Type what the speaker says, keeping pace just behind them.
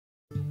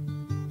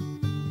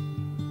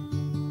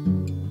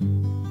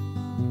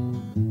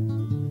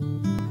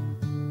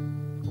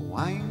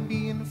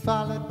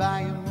followed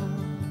by a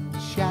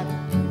moonshadow,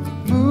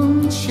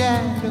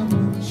 moonshadow,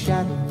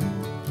 moonshadow,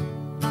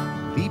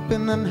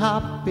 leaping and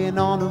hopping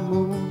on a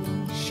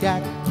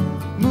moonshadow,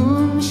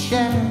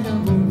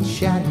 moonshadow,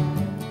 moonshadow.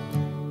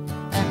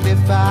 And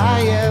if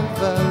I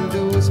ever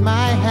lose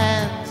my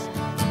hands,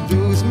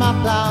 lose my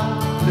plow,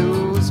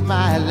 lose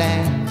my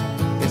land,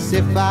 yes,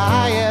 if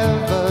I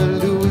ever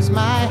lose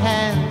my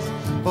hands,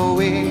 oh,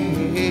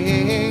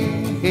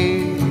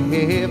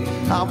 if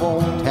I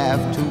won't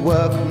have to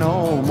work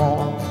no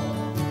more.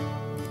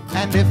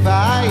 And if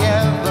I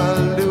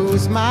ever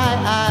lose my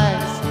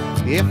eyes,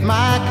 if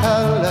my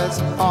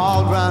colors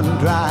all run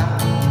dry,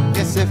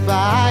 yes, if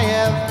I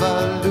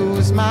ever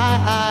lose my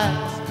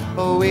eyes,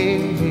 oh,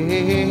 if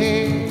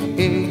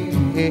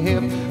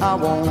I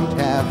won't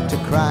have to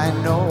cry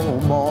no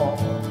more.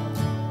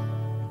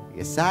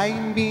 Yes,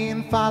 I'm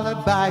being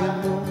followed by a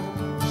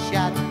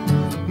moonshadow,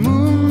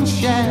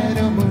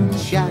 moonshadow,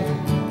 moonshadow,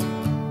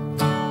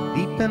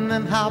 leaping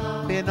and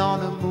hopping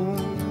on a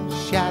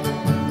moonshadow,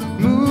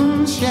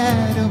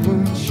 moonshadow,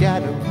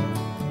 moonshadow.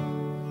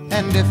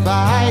 And if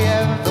I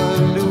ever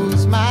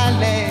lose my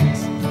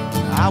legs,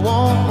 I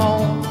won't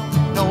moan,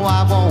 no,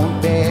 I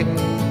won't beg.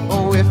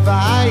 Oh, if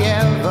I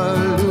ever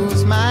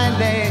lose my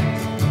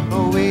legs,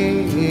 oh,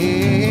 if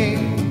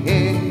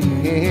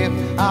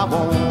I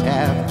won't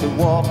have to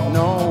walk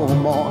no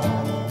more.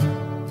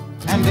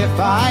 And if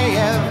I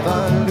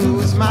ever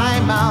lose my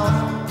mouth,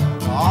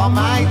 all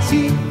my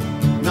teeth,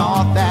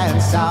 north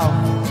and south,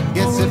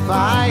 yes, if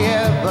I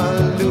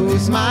ever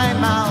lose my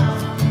mouth,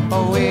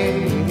 oh,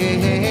 if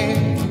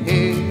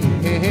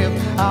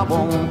I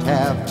won't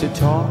have to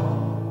talk.